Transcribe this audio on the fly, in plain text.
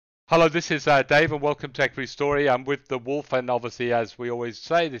Hello, this is Dave, and welcome to Equities Story. I'm with the Wolf, and obviously, as we always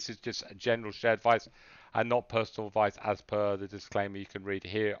say, this is just general share advice and not personal advice, as per the disclaimer you can read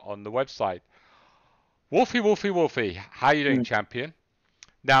here on the website. Wolfie, how are you doing, champion?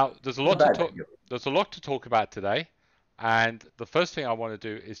 Now, there's a lot to talk. There's a lot to talk about today, and the first thing I want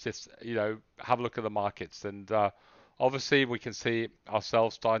to do is just have a look at the markets, and obviously we can see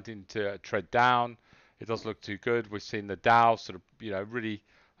ourselves starting to tread down. It doesn't look too good. We've seen the Dow sort of really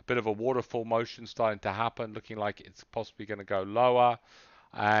a bit of a waterfall motion starting to happen, looking like it's possibly going to go lower,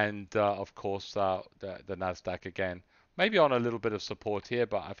 and of course the Nasdaq again, maybe on a little bit of support here,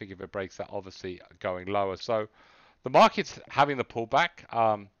 but I think if it breaks that, obviously going lower. So the market's having the pullback,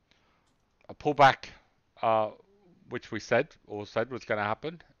 a pullback which we said was going to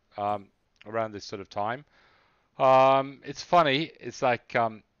happen around this sort of time. It's funny. It's like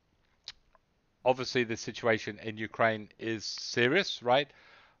obviously the situation in Ukraine is serious, right?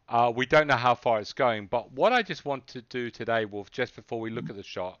 We don't know how far it's going, but what I just want to do today, Wolf, just before we look at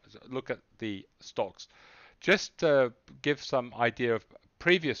the stocks, just to give some idea of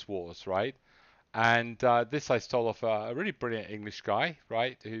previous wars, right? And this I stole off a really brilliant English guy,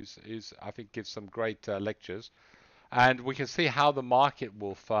 right? Who's I think gives some great lectures, and we can see how the market,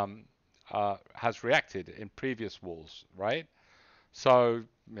 Wolf, has reacted in previous wars, right? So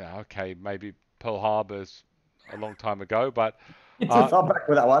yeah, okay, maybe Pearl Harbor's a long time ago, but too far back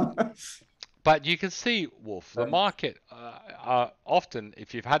with that one. but you can see, Wolf, the market often,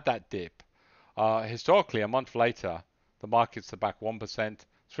 if you've had that dip, historically a month later, the markets are back 1%.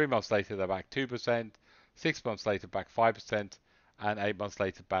 3 months later, they're back 2%. 6 months later, back 5%, and 8 months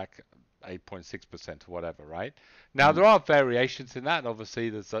later, back 8.6% or whatever, right? Now, there are variations in that, and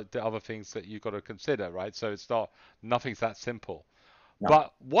obviously there's the other things that you've got to consider, right? So it's nothing's that simple. No.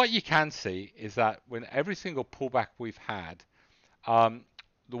 But what you can see is that when every single pullback we've had,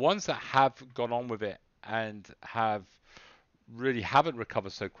 the ones that have gone on with it and haven't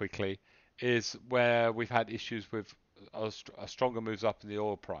recovered so quickly is where we've had issues with a stronger moves up in the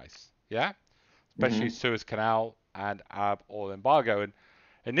oil price, yeah, especially Suez Canal and Arab oil embargo. And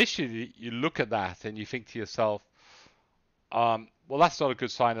initially, you look at that and you think to yourself, well, that's not a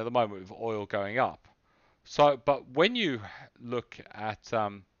good sign at the moment with oil going up. So, but when you look at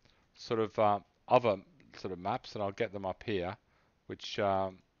sort of other sort of maps, and I'll get them up here, which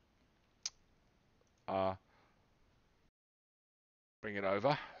bring it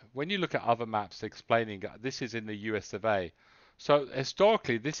over. When you look at other maps explaining, this is in the US of A. So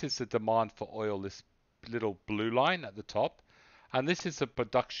historically, this is the demand for oil, this little blue line at the top, and this is the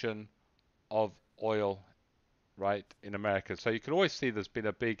production of oil, right, in America. So you can always see there's been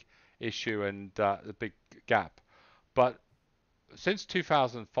a big issue and a big gap. But since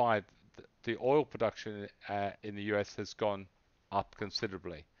 2005, the oil production in the US has gone up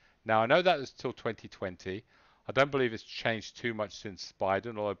considerably. Now, I know that is till 2020. I don't believe it's changed too much since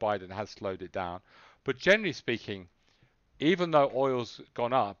Biden, although Biden has slowed it down. But generally speaking, even though oil's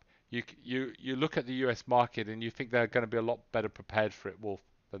gone up, you look at the US market and you think they're going to be a lot better prepared for it, Wolf,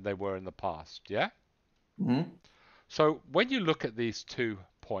 than they were in the past, yeah? So when you look at these 2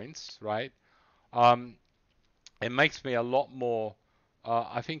 points, right, it makes me a lot more,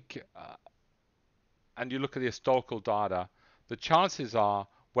 I think, and you look at the historical data, the chances are,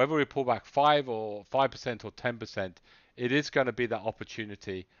 whether we pull back 5% or 10%, it is going to be that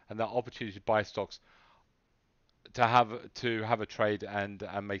opportunity, and that opportunity to buy stocks to have a trade and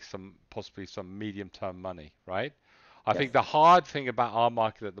make possibly some medium-term money, right? I think the hard thing about our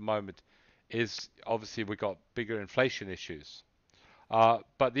market at the moment is obviously we've got bigger inflation issues.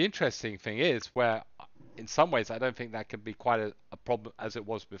 But the interesting thing is where, in some ways, I don't think that can be quite a problem as it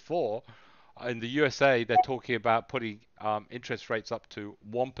was before. In the USA, they're talking about putting interest rates up to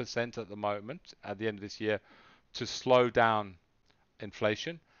 1% at the moment at the end of this year to slow down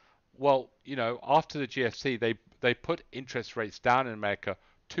inflation. Well, after the GFC, they put interest rates down in America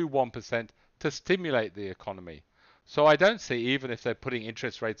to 1% to stimulate the economy. So I don't see, even if they're putting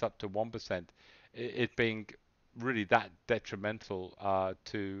interest rates up to 1%, it being really that detrimental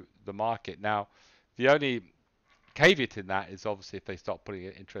to the market. Now, the only caveat in that is obviously if they start putting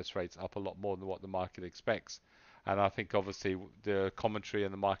interest rates up a lot more than what the market expects. And I think obviously the commentary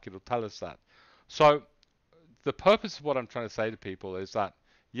in the market will tell us that. So the purpose of what I'm trying to say to people is that,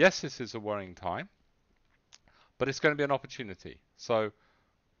 yes, this is a worrying time, but it's going to be an opportunity. So,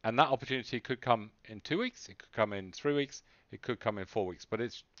 and that opportunity could come in 2 weeks, it could come in 3 weeks, it could come in 4 weeks, but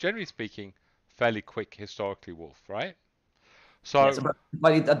it's generally speaking fairly quick historically, Wolf, right? So, yes,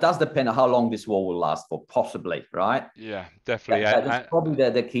 but it does depend on how long this war will last for, possibly, right? Yeah, definitely. That's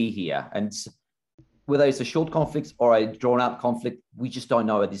probably the key here. And whether it's a short conflict or a drawn-out conflict, we just don't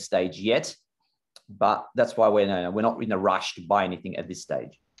know at this stage yet. But that's why we're not in a rush to buy anything at this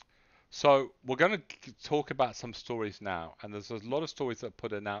stage. So we're going to talk about some stories now, and there's a lot of stories that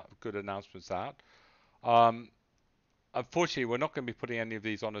put good announcements out. Unfortunately, we're not going to be putting any of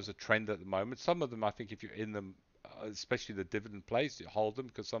these on as a trend at the moment. Some of them, I think, if you're in them, especially the dividend plays, you hold them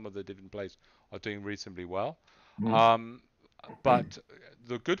because some of the dividend plays are doing reasonably well. But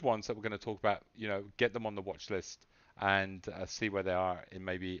the good ones that we're going to talk about, get them on the watch list and see where they are in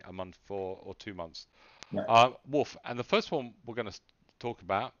maybe a month or 2 months. Yeah. Wolf, and the first one we're going to talk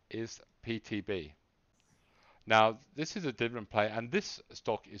about is PTB. Now, this is a dividend play, and this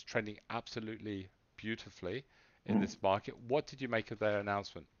stock is trending absolutely beautifully in this market. What did you make of their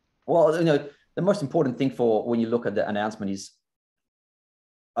announcement? Well, the most important thing for when you look at the announcement is,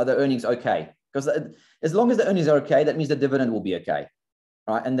 are the earnings okay? Because as long as the earnings are okay, that means the dividend will be okay,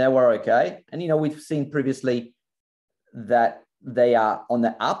 right? And they were okay. And, we've seen previously that they are on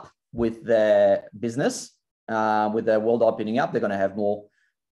the up with their business, with their world opening up. They're going to have more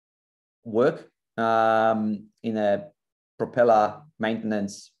work in a propeller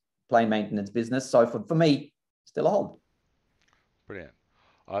maintenance, plane maintenance business. So for me, still a hold. Brilliant.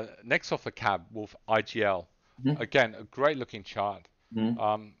 Next off the cab, Wolf, IGL. Again, a great looking chart.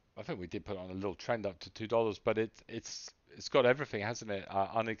 I think we did put on a little trend up to $2, but it's got everything, hasn't it?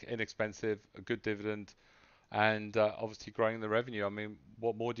 Inexpensive, a good dividend, and obviously growing the revenue. I mean,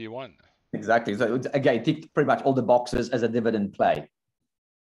 what more do you want? Exactly. So again, ticked pretty much all the boxes as a dividend play.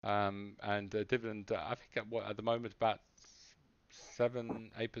 And dividend, I think at the moment about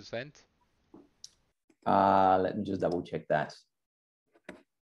 7-8%. Let me just double check that.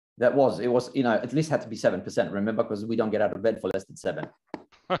 It was, at least had to be 7%, remember, because we don't get out of bed for less than 7.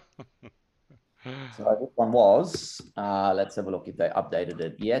 So this one was, let's have a look if they updated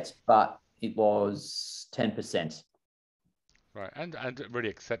it yet, but it was 10%. Right, and really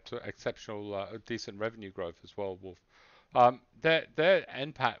exceptional, decent revenue growth as well, Wolf. Their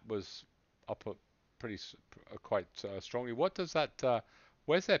NPAT was up quite strongly. What does that?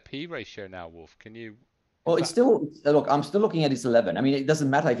 Where's their P ratio now, Wolf? Can you? Well, it's still, look, I'm still looking at it's 11. I mean, it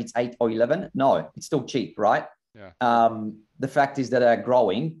doesn't matter if it's 8 or 11. No, it's still cheap, right? Yeah. The fact is that they're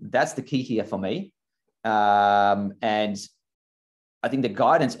growing. That's the key here for me. And I think the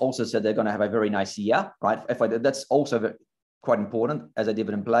guidance also said they're going to have a very nice year, right? That's also quite important as a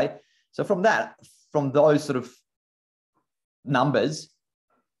dividend play. So from those sort of numbers,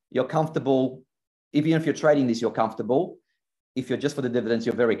 you're comfortable. Even if you're trading this, you're comfortable. If you're just for the dividends,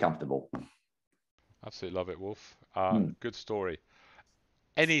 you're very comfortable. Absolutely love it, Wolf. Good story.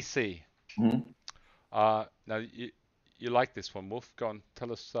 NEC. Now you like this one, Wolf? Go on,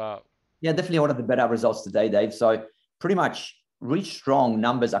 tell us. Yeah, definitely one of the better results today, Dave. So pretty much reached strong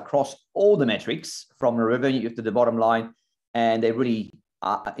numbers across all the metrics from the revenue to the bottom line, and they really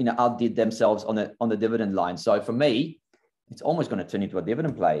outdid themselves on the dividend line. So for me, it's almost going to turn into a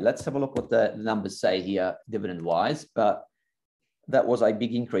dividend play. Let's have a look what the numbers say here, dividend wise. But that was a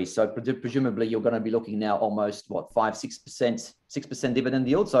big increase. So presumably you're going to be looking now almost 6% dividend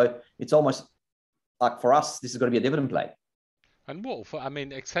yield. So it's almost like for us, this is going to be a dividend play. And Wolf, I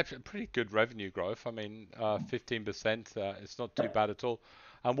mean, pretty good revenue growth. I mean, 15%. It's not too bad at all.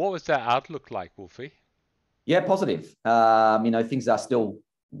 And what was their outlook like, Wolfie? Yeah, positive. Things are still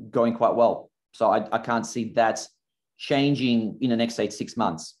going quite well. So I can't see that changing in the next 6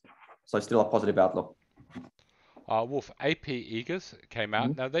 months. So still a positive outlook. Wolf, AP Eagers came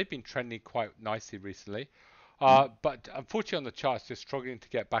out. Now they've been trending quite nicely recently, but unfortunately on the charts they're struggling to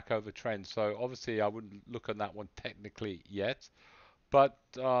get back over trend. So obviously I wouldn't look on that one technically yet. But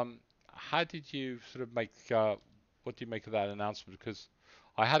how did you sort of what do you make of that announcement? Because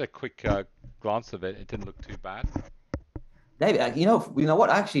I had a quick glance of it. It didn't look too bad. David, you know what?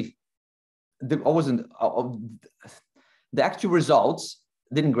 Actually, I wasn't. The actual results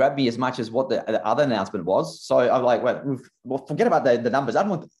didn't grab me as much as what the other announcement was. So I'm like, well, forget about the numbers.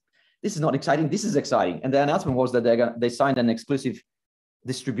 This is not exciting. This is exciting. And the announcement was that they signed an exclusive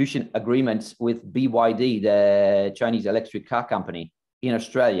distribution agreement with BYD, the Chinese electric car company in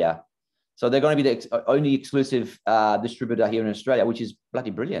Australia. So they're going to be the only exclusive distributor here in Australia, which is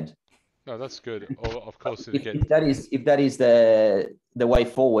bloody brilliant. No, that's good. Of course, if that is the way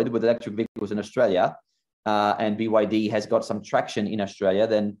forward with electric vehicles in Australia, and BYD has got some traction in Australia,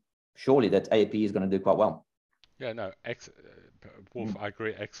 then surely that AAP is going to do quite well. Yeah, no, Wolf, I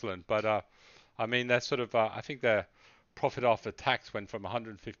agree, excellent. But I mean, they're sort of, I think their profit after tax went from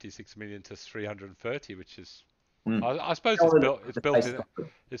 156 million to 330, which is, I suppose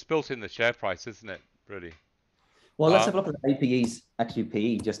it's built in the share price, isn't it? Really. Well, let's have a look at the APE's actually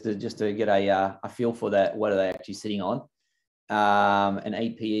PE just to get a feel for that. What are they actually sitting on? An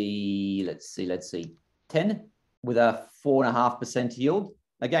APE, let's see, 10 with a 4.5% yield.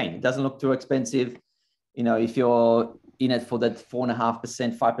 Again, it doesn't look too expensive. You know, if you're in it for that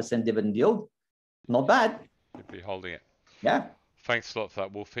 4.5%, 5% dividend yield, not bad. You'd be holding it. Yeah. Thanks a lot for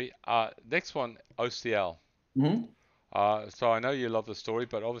that, Wolfie. Next one, OCL. Mm-hmm. So I know you love the story,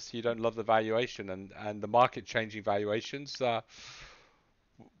 but obviously you don't love the valuation and the market changing valuations.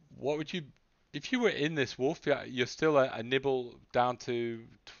 What would you, if you were in this, Wolf, you're still a nibble down to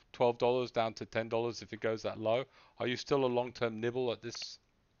 $12, down to $10 if it goes that low. Are you still a long-term nibble at this?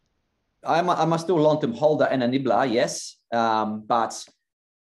 I'm still a long-term holder and a nibbler, yes. But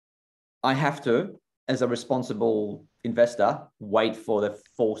I have to, as a responsible investor, wait for the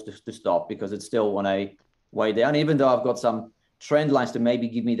force to stop because it's still on a way down. Even though I've got some trend lines to maybe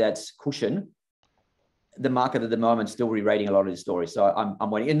give me that cushion, the market at the moment is still re-rating a lot of the stories. So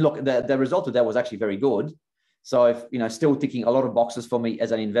I'm waiting. And look, the result of that was actually very good. So if, you know, still ticking a lot of boxes for me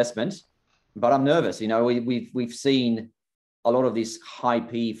as an investment, but I'm nervous. You know, we've seen a lot of these high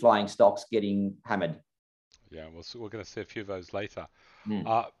P flying stocks getting hammered. Yeah, we're going to see a few of those later.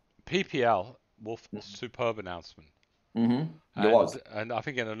 Mm. PPL, Wolf, superb announcement. Mm-hmm. It was. And I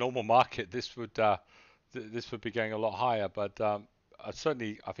think in a normal market, this would be going a lot higher, but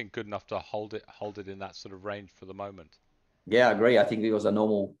certainly I think good enough to hold it in that sort of range for the moment. Yeah, I agree. I think it was a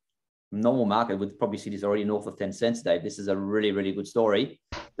normal market with probably cities already north of 10 cents, Dave. This is a really, really good story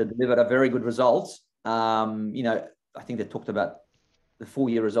that delivered a very good result. You know, I think they talked about the full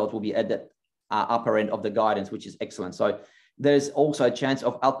year results will be at the upper end of the guidance, which is excellent. So there's also a chance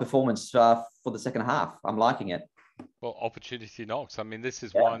of outperformance for the second half. I'm liking it. Well, opportunity knocks. I mean, this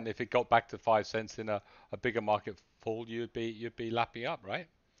is Yeah. one. If it got back to 5 cents in a bigger market fall, you'd be lapping up, right?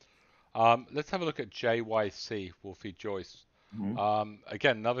 Let's have a look at JYC, Wolfie Joyce. Mm-hmm.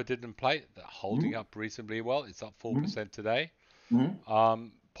 Again, another dividend play, holding Mm-hmm. up reasonably well. It's up 4% today. Mm-hmm.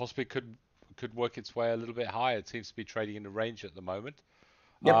 Possibly could work its way a little bit higher. It seems to be trading in the range at the moment.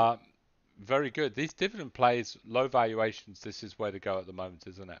 Yep. Very good. These dividend plays, low valuations. This is where to go at the moment,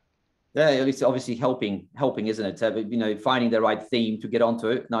 isn't it? Yeah, it's obviously helping, isn't it? You know, finding the right theme to get onto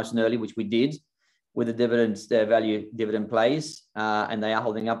it nice and early, which we did with the dividends, their value dividend plays, and they are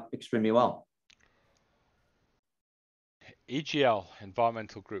holding up extremely well. EGL,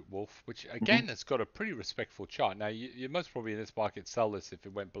 Environmental Group, Wolf, which again has got a pretty respectful chart. Now, you most probably in this market sell this if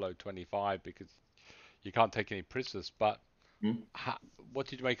it went below 25 because you can't take any prisoners. But what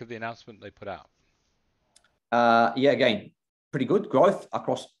did you make of the announcement they put out? Yeah, again, pretty good growth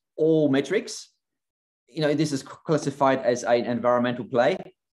across all metrics. You know, this is classified as an environmental play,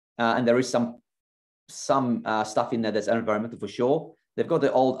 and there is some stuff in there that's environmental for sure. They've got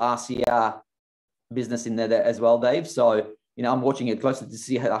the old RCR business in there as well, Dave. So, you know, I'm watching it closely to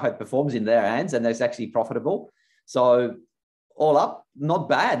see how it performs in their hands, and it's actually profitable. So all up, not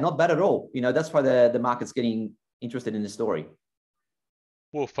bad at all. You know, that's why the market's getting interested in the story.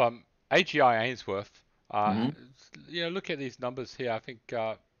 Wolf, AGI Ainsworth, you know, look at these numbers here. I think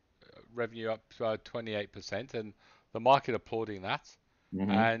revenue up 28%, and the market applauding that.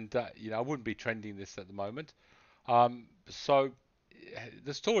 And you know, I wouldn't be trending this at the moment. So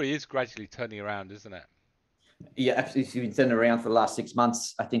the story is gradually turning around, isn't it? Yeah, absolutely. It's been turning around for the last 6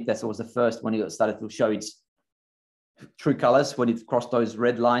 months. I think that was the first when it started to show its true colors when it crossed those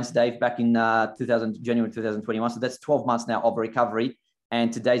red lines, Dave, back in January 2021. So that's 12 months now of recovery.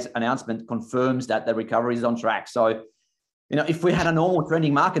 And today's announcement confirms that the recovery is on track. So, you know, if we had a normal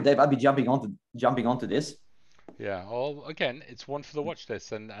trending market, Dave, I'd be jumping onto this. Yeah, well, again, it's one for the watch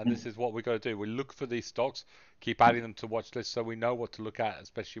list, and this is what we got to do. We look for these stocks, keep adding them to watch lists, so we know what to look at,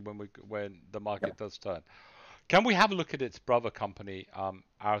 especially when the market does turn. Can we have a look at its brother company,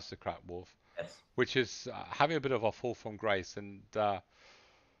 Aristocrat, Wolf, Yes. which is having a bit of a fall from grace, and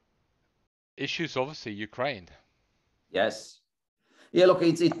issues obviously Ukraine. Yes. Yeah, look,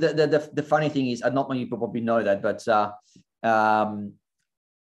 it's the funny thing is, not many people probably know that, but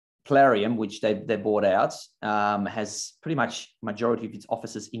Plarium, which they bought out, has pretty much majority of its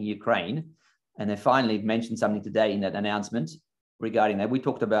offices in Ukraine. And they finally mentioned something today in that announcement regarding that. We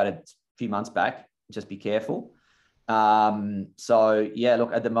talked about it a few months back. Just be careful. So yeah,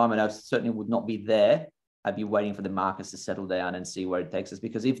 look, at the moment, I certainly would not be there. I'd be waiting for the markets to settle down and see where it takes us.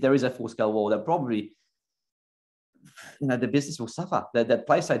 Because if there is a full-scale war, they'll probably, you know, the business will suffer. The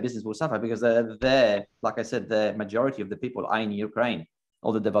place-side business will suffer because they're, like I said, the majority of the people are in Ukraine,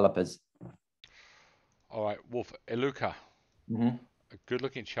 all the developers. All right, Wolf, Iluka, a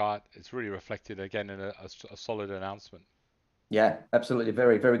good-looking chart. It's really reflected again in a solid announcement. Yeah, absolutely.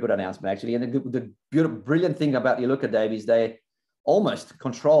 Very, very good announcement, actually. And the beautiful, brilliant thing about you look at Dave is they almost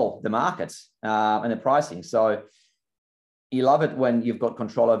control the markets and the pricing. So you love it when you've got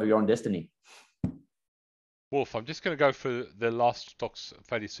control over your own destiny. Wolf, I'm just going to go through the last stocks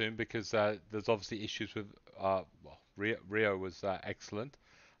fairly soon because there's obviously issues with Rio was excellent,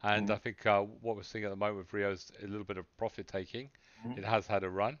 and I think what we're seeing at the moment with Rio is a little bit of profit taking. It has had a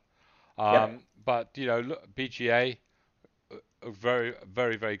run, Yep. but look, BGA, a very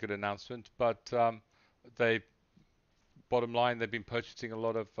very very good announcement, but they bottom line they've been purchasing a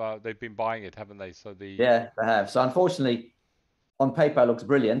lot of they've been buying it, haven't they? So Yeah, they have. So unfortunately, on paper, it looks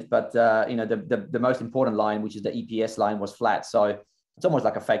brilliant, but the most important line, which is the EPS line, was flat. So it's almost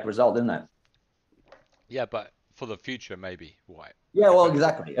like a fake result, isn't it? yeah, but for the future maybe why? Yeah, If well, it,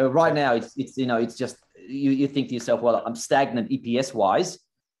 exactly. Right now, it's just you think to yourself, well, I'm stagnant EPS wise.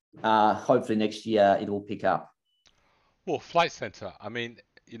 Hopefully next year it will pick up. Well, Flight Center, I mean,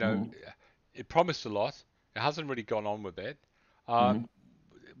 Mm-hmm. it promised a lot. It hasn't really gone on with it. Uh,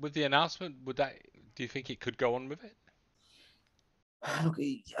 Mm-hmm. with the announcement, do you think it could go on with it? Look,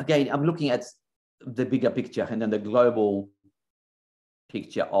 again, I'm looking at the bigger picture and then the global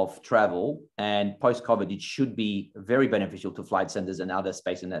picture of travel. And post-COVID, it should be very beneficial to flight centers and other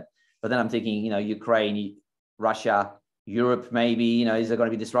space in it. But then I'm thinking, Ukraine, Russia, Europe, maybe, is there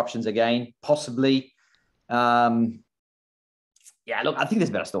going to be disruptions again? Possibly. Yeah, look, I think there's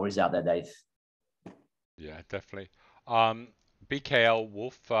better stories out there, Dave. Yeah, definitely. Um, BKL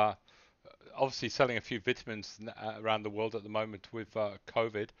Wolf, obviously selling a few vitamins around the world at the moment with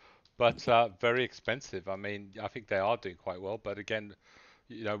COVID, but very expensive. I mean, I think they are doing quite well, but again,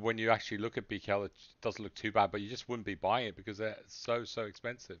 when you actually look at BKL, it doesn't look too bad, but you just wouldn't be buying it because they're so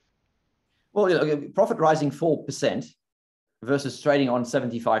expensive. Well, profit rising 4% versus trading on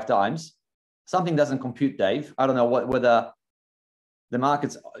 75 times. Something doesn't compute, Dave. I don't know whether the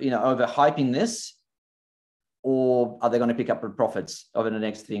market's overhyping this, or are they going to pick up the profits over the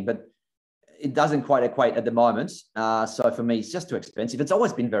next thing? But it doesn't quite equate at the moment. So for me, it's just too expensive. It's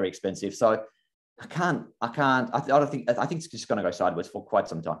always been very expensive. So I think it's just going to go sideways for quite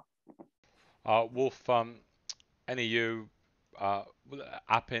some time. Wolf, NEU,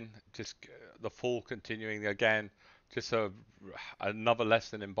 Appin, just the fall continuing again. Just another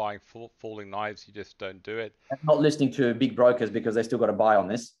lesson in buying falling knives. You just don't do it. I'm not listening to big brokers because they still got to buy on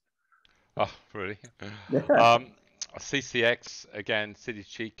this. Oh, really? Yeah. Um, CCX again, City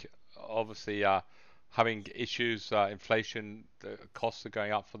Cheek, obviously having issues, inflation, the costs are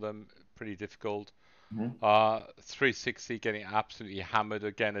going up for them, pretty difficult. Mm-hmm. 360 getting absolutely hammered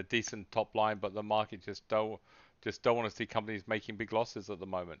again, a decent top line, but the market just don't want to see companies making big losses at the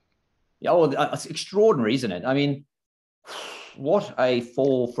moment. Yeah, well, it's extraordinary, isn't it? I mean, what a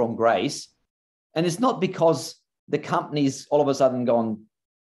fall from grace. And it's not because the company's all of a sudden gone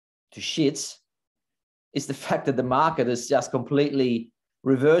to shits. It's the fact that the market is just completely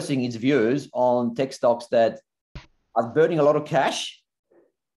reversing its views on tech stocks that are burning a lot of cash,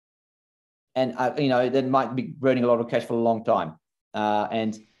 and that might be burning a lot of cash for a long time.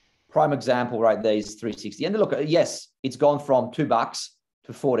 And prime example right there is 360. And look, yes, it's gone from $2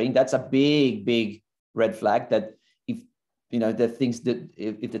 to 14. That's a big red flag that if the things that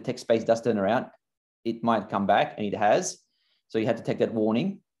if the tech space does turn around, it might come back, and it has. So you have to take that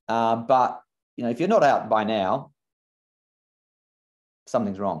warning. But if you're not out by now,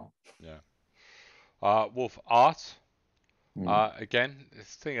 something's wrong. Yeah. Wolf Art. Mm. Again,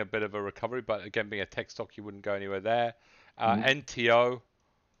 it's seeing a bit of a recovery, but again, being a tech stock, you wouldn't go anywhere there. Mm. NTO,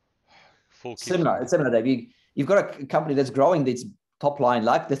 full keeps. Similar, Dave. You've got a company that's growing its top line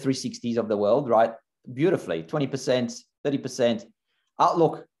like the 360s of the world, right? Beautifully, 20%, 30%.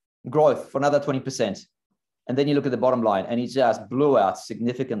 Outlook growth for another 20%. And then you look at the bottom line and it just blew out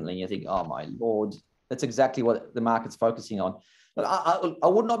significantly. You think, oh my Lord, that's exactly what the market's focusing on. But I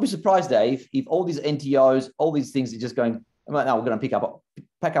would not be surprised, Dave, if all these NTOs, all these things are just going, no, we're going to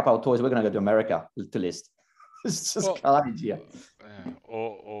pack up our toys. We're going to go to America to list. It's just Well, carnage here.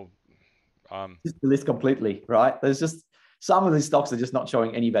 or Just the list completely, right? There's just some of these stocks are just not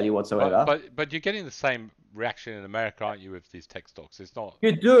showing any value but whatsoever. but but you're getting the same reaction in America, aren't you, with these tech stocks? It's not.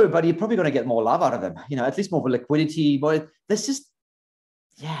 You do, but you're probably going to get more love out of them. At least more liquidity. But there's just,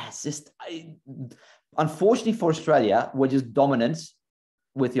 yeah, it's just, unfortunately for Australia, we're just dominant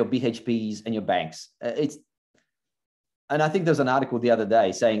with your BHPs and your banks. And I think there's an article the other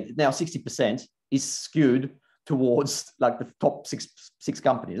day saying now 60% is skewed towards like the top six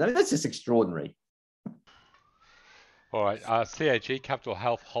companies. I mean, that's just extraordinary. All right. CAG, Capital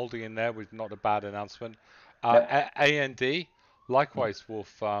Health holding in there with not a bad announcement. Yep. AND, likewise,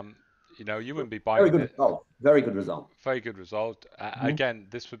 Wolf. You know, you wouldn't be Very buying good it. result. Very good result. Very good result. Mhm. Again,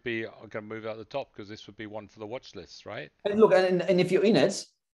 this would be, I'm going to move out the top because this would be one for the watch list, right? And look, and if you're in it,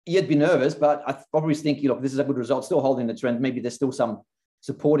 you'd be nervous, but I probably think, look, this is a good result, still holding the trend. Maybe there's still some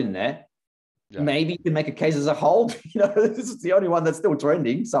support in there. Yeah. Maybe you can make a case as a hold. This is the only one that's still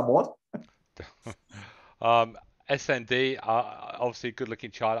trending somewhat. SND, obviously good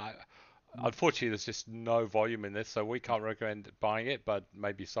looking chart. Unfortunately, there's just no volume in this, so we can't recommend buying it, but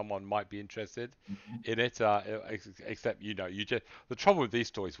maybe someone might be interested in it. Except, you know, the trouble with these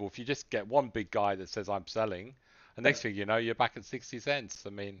stories, well, if you just get one big guy that says I'm selling, and next thing you know, you're back at 60 cents. I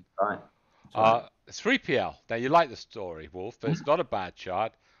mean, Right. Right. 3PL. Now, you like the story, Wolf, but it's not a bad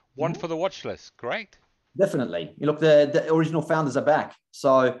chart. One for the watch list, correct? Definitely. You look, the original founders are back.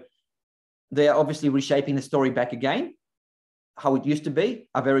 So they're obviously reshaping the story back again, how it used to be,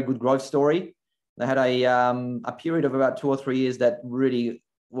 a very good growth story. They had a period of about 2 or 3 years that really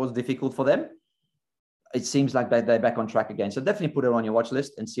was difficult for them. It seems like they're back on track again. So definitely put it on your watch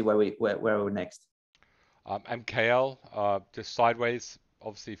list and see where we're next. MKL, just sideways,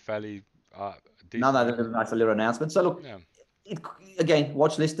 obviously fairly decent. Another nice little announcement. So look, Yeah. Again,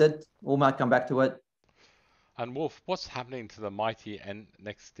 watch listed. We might come back to it. And Wolf, what's happening to the mighty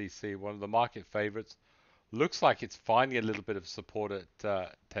NXTC, one of the market favorites? Looks like it's finding a little bit of support at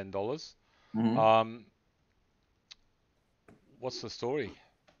 $10. What's the story?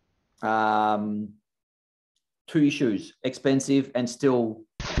 2 issues: expensive and still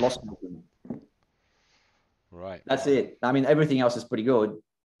loss-making. Right. That's it. I mean, everything else is pretty good.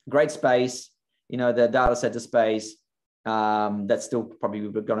 Great space. You know, the data center space. That's still probably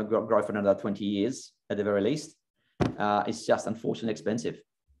going to grow for another 20 years at the very least. It's just unfortunately expensive.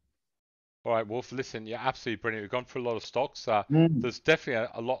 All right, Wolf, listen, you're absolutely brilliant. We've gone through a lot of stocks. There's definitely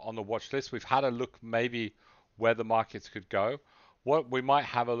a lot on the watch list. We've had a look maybe where the markets could go. What we might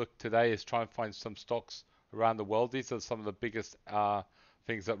have a look today is try and find some stocks around the world. These are some of the biggest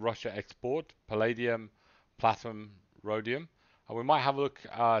things that Russia export: palladium, platinum, rhodium. And we might have a look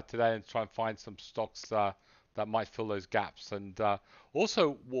today and try and find some stocks that might fill those gaps. And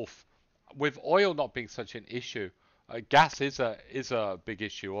also, Wolf, with oil not being such an issue, gas is a big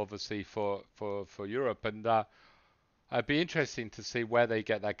issue, obviously for Europe, and it'd be interesting to see where they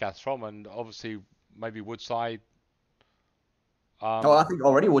get that gas from, and obviously maybe Woodside. I think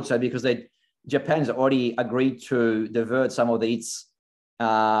already would say because Japan's already agreed to divert some of its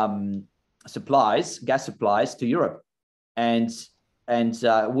gas supplies to Europe, and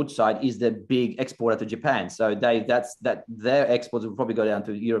Woodside is the big exporter to Japan, so their exports will probably go down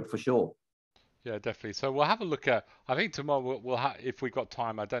to Europe for sure. Yeah, definitely. So we'll have a look at. I think tomorrow we'll have, if we've got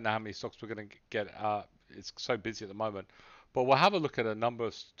time. I don't know how many stocks we're going to get. It's so busy at the moment, but we'll have a look at a number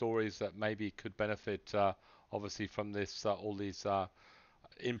of stories that maybe could benefit, obviously, from this all these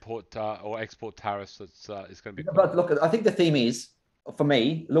import or export tariffs that's is going to be. But look, I think the theme is, for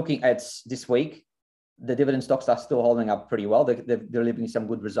me, looking at this week, the dividend stocks are still holding up pretty well. They're delivering some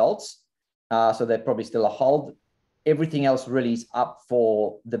good results, so they're probably still a hold. Everything else really is up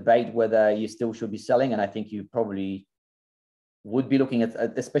for debate whether you still should be selling, and I think you probably would be looking at,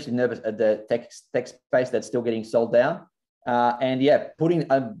 especially nervous at the tech space that's still getting sold down. And yeah,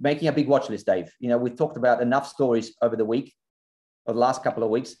 making a big watch list, Dave. You know, we've talked about enough stories over the week, or the last couple of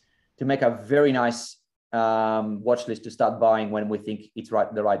weeks, to make a very nice watch list to start buying when we think it's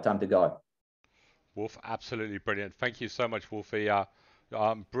the right time to go. Wolf, absolutely brilliant. Thank you so much, Wolfie.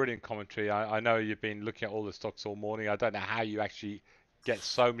 Brilliant commentary. I know you've been looking at all the stocks all morning. I don't know how you actually get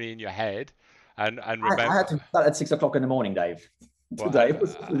so many in your head. And remember, I had to start at 6 o'clock in the morning, Dave. Today it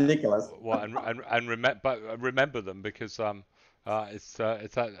was ridiculous. Well, and remember them because it's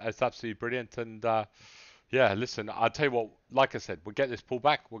absolutely brilliant. And yeah, listen, I'll tell you what. Like I said, we'll get this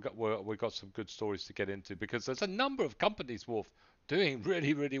pullback. We've got some good stories to get into because there's a number of companies, Wolf, doing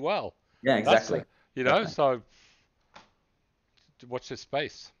really, really well. Yeah, exactly. You know, so watch this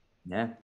space. Yeah.